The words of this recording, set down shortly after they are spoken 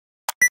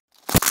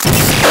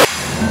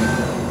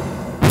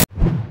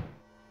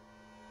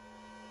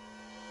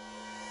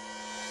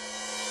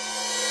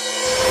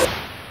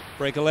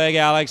Break a leg,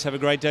 Alex. Have a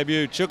great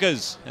debut.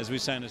 Chookas, as we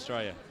say in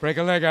Australia. Break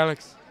a leg,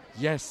 Alex.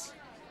 Yes.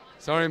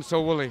 Sorry I'm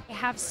so woolly.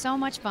 Have so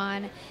much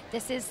fun.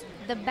 This is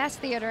the best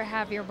theater to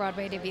have your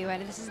Broadway debut at.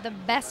 This is the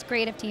best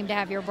creative team to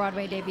have your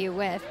Broadway debut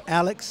with.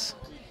 Alex,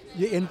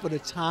 you're in for the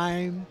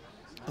time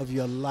of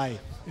your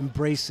life.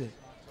 Embrace it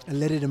and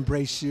let it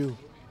embrace you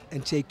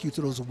and take you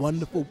to those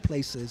wonderful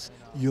places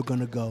you're going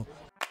to go.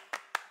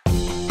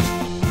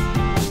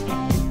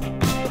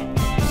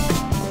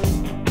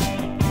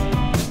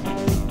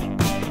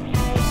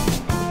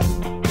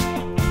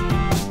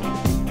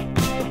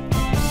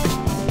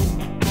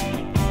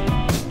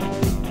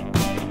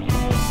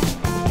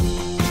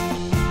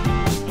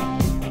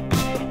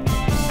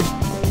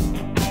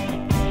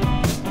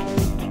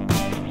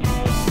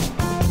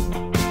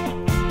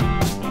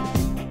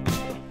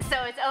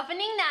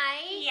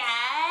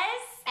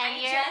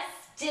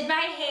 Did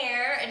my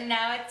hair, and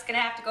now it's gonna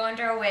have to go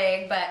under a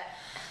wig, but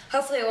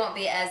hopefully it won't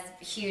be as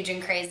huge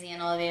and crazy and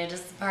elevated.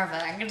 Just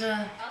perfect.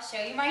 I'll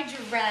show you my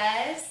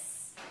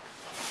dress.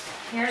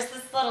 Here's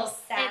this little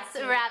sassy.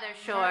 It's rather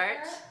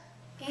short.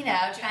 You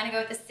know, trying to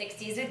go with the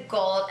 60s with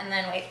gold, and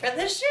then wait for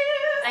the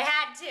shoes. I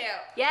had to.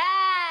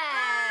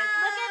 Yes!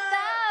 Look at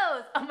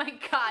those! Oh my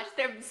gosh,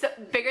 they're so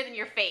bigger than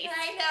your face.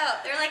 I know.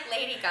 They're like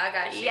Lady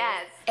Gaga shoes.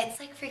 Yes. It's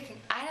like freaking,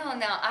 I don't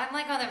know. I'm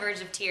like on the verge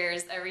of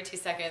tears every 2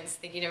 seconds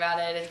thinking about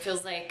it. It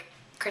feels like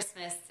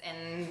Christmas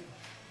and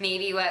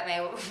maybe what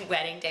my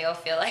wedding day will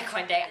feel like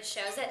one day. The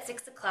show's at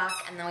 6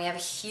 o'clock, and then we have a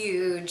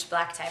huge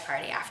black tie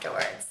party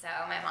afterwards. So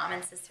my mom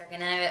and sister are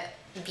gonna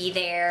be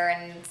there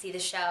and see the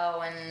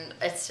show, and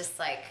it's just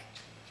like,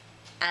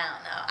 I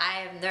don't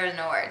know. There are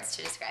no words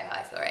to describe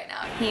how I feel right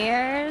now.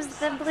 Here's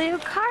the blue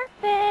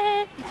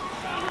carpet.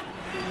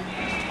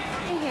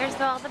 Here's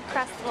where all the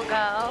press will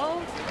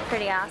go.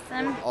 Pretty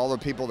awesome. All the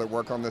people that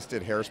work on this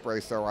did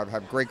Hairspray, so I've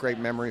had great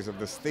memories of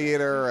this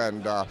theater,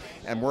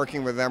 and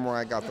working with them where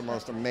I got the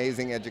most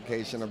amazing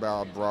education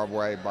about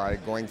Broadway by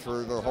going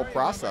through the whole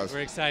process. We're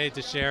excited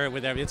to share it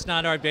with everyone. It's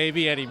not our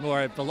baby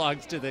anymore. It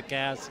belongs to the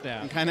cast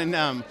now. I'm kind of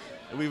numb.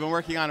 We've been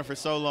working on it for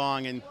so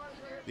long, and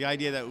the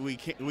idea that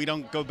we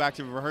don't go back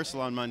to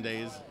rehearsal on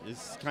Monday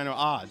is kind of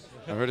odd.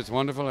 I heard it's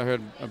wonderful. I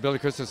heard Billy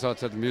Crystal said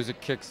the music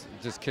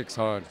just kicks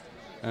hard.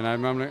 And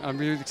I'm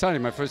really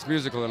excited. My first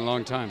musical in a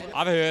long time.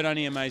 I've heard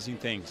only amazing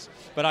things,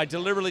 but I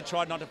deliberately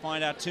tried not to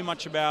find out too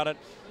much about it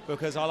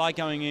because I like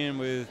going in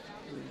with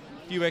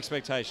few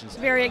expectations.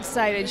 Very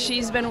excited.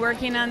 She's been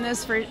working on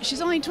this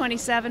she's only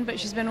 27, but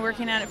she's been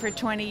working on it for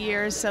 20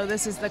 years, so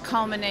this is the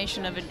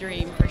culmination of a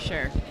dream for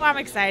sure. Well, I'm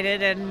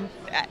excited, and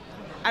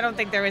I don't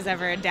think there was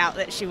ever a doubt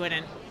that she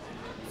wouldn't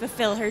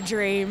fulfill her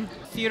dream.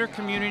 Theater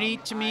community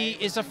to me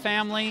is a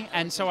family,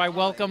 and so I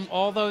welcome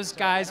all those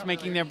guys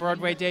making their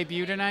Broadway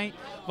debut tonight.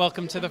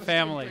 Welcome to the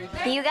family.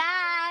 You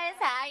guys,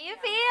 how you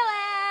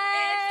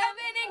feeling? It's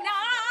opening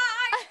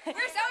night!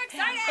 We're so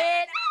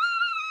excited!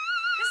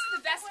 This is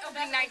the best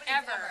opening night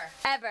ever.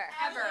 Ever.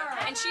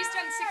 And she's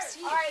done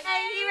 16. Are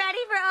you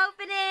ready for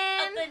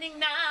opening? Opening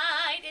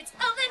night! It's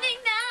opening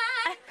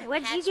night!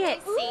 What'd you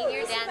get?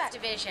 Senior dance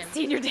division.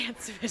 Senior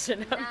dance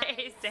division,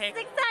 amazing. It's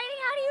exciting.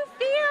 How do you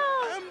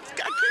feel?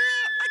 I can't.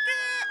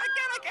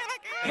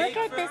 Look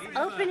at this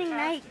opening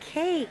night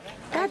cake.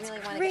 That's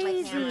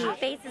really crazy.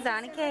 Faces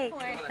on a cake.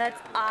 That's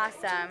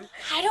awesome.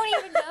 I don't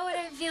even know what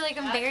I feel like.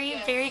 I'm very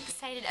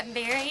excited. I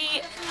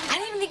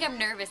don't even think I'm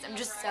nervous. I'm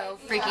just so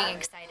freaking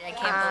excited. I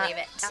can't believe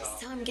it.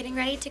 So I'm getting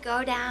ready to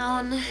go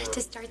down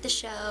to start the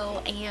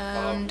show,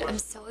 and I'm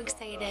so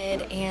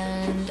excited,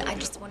 and I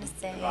just want to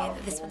say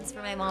that this one's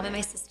for my mom and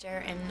my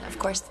sister, and of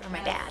course for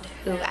my dad,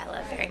 who I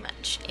love very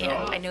much, and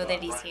I know that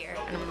he's here,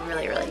 and I'm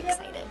really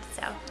excited.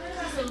 So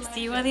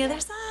see you on the other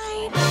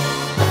side.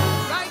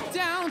 Right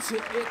down to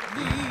Italy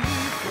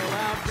for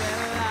our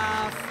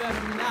bella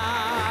femina.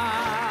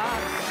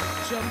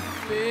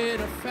 Jump in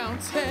a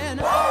fountain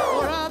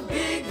or a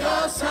big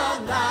dose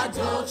of la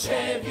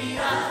dolce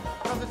vita.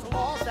 Cause it's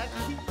walls that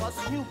keep us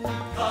human.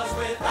 Cause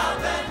without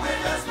them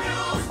we're just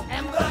mules.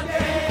 And the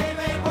game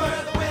ain't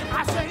worth the win.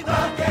 I say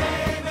the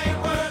game ain't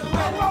worth the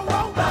win.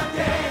 Whoa. The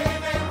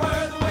game ain't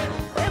worth the win.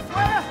 If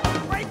we're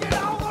breaking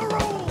all the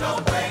rules.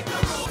 Don't break the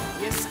rules.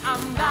 Yes,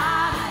 I'm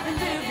not a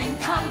living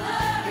color.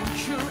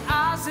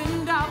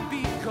 And I'll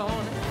be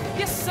gone.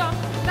 Yes, I'm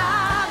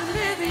not a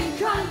living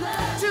color.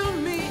 To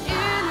me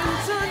in and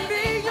turn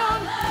me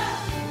on.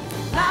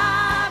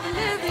 Not a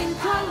living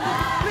color.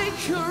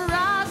 Make your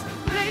eyes,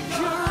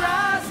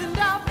 and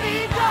I'll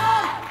be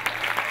gone.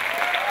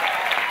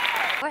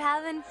 We're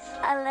having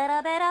a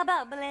little bit of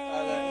bubbly.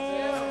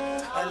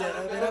 A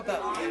little bit of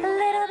bubbly. A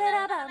little bit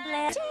of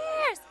bubbly.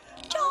 Cheers!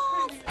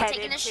 Cheers!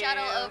 Taking a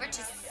shuttle over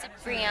to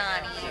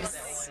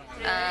Cipriani's.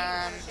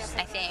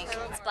 I think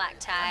it's black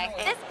tie.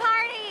 This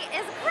party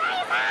is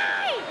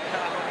crazy!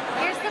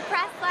 Here's the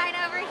press line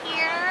over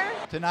here.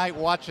 Tonight,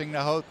 watching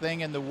the whole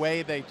thing and the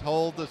way they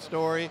told the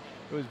story,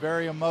 it was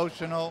very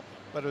emotional.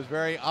 but it was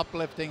very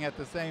uplifting at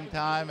the same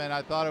time, and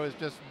I thought it was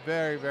just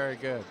very, very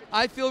good.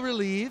 I feel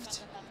relieved.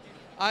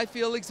 I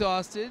feel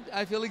exhausted.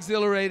 I feel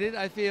exhilarated.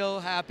 I feel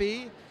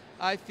happy.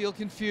 I feel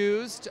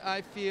confused.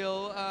 I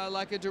feel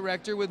like a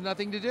director with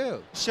nothing to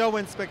do. Show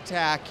went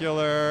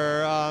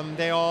spectacular.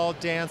 They all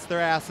danced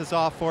their asses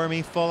off for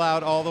me, full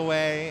out all the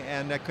way,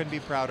 and I couldn't be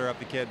prouder of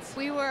the kids.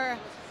 We were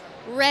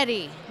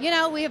ready. You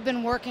know, we have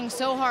been working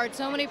so hard.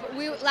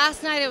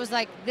 Last night it was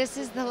like, this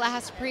is the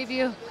last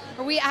preview.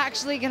 Are we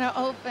actually going to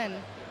open?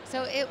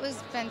 So it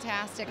was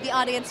fantastic. The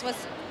audience was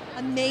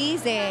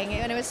amazing,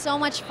 and it was so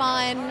much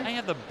fun. I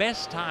had the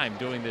best time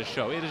doing this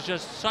show. It is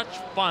just such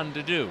fun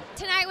to do.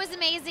 Tonight was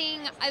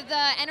amazing.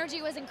 The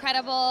energy was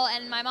incredible,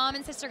 and my mom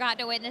and sister got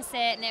to witness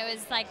it, and it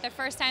was like the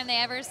first time they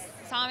ever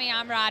saw me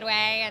on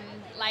Broadway, and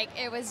like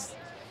it was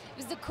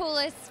the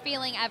coolest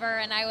feeling ever,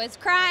 and I was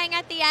crying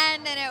at the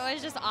end, and it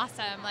was just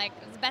awesome. Like,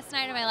 it was the best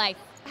night of my life.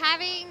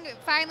 Having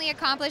finally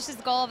accomplished this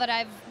goal that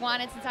I've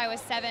wanted since I was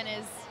 7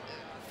 is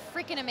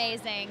freaking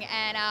amazing,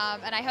 and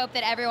I hope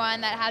that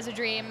everyone that has a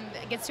dream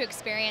gets to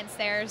experience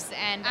theirs,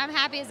 and I'm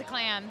happy as a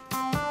clam.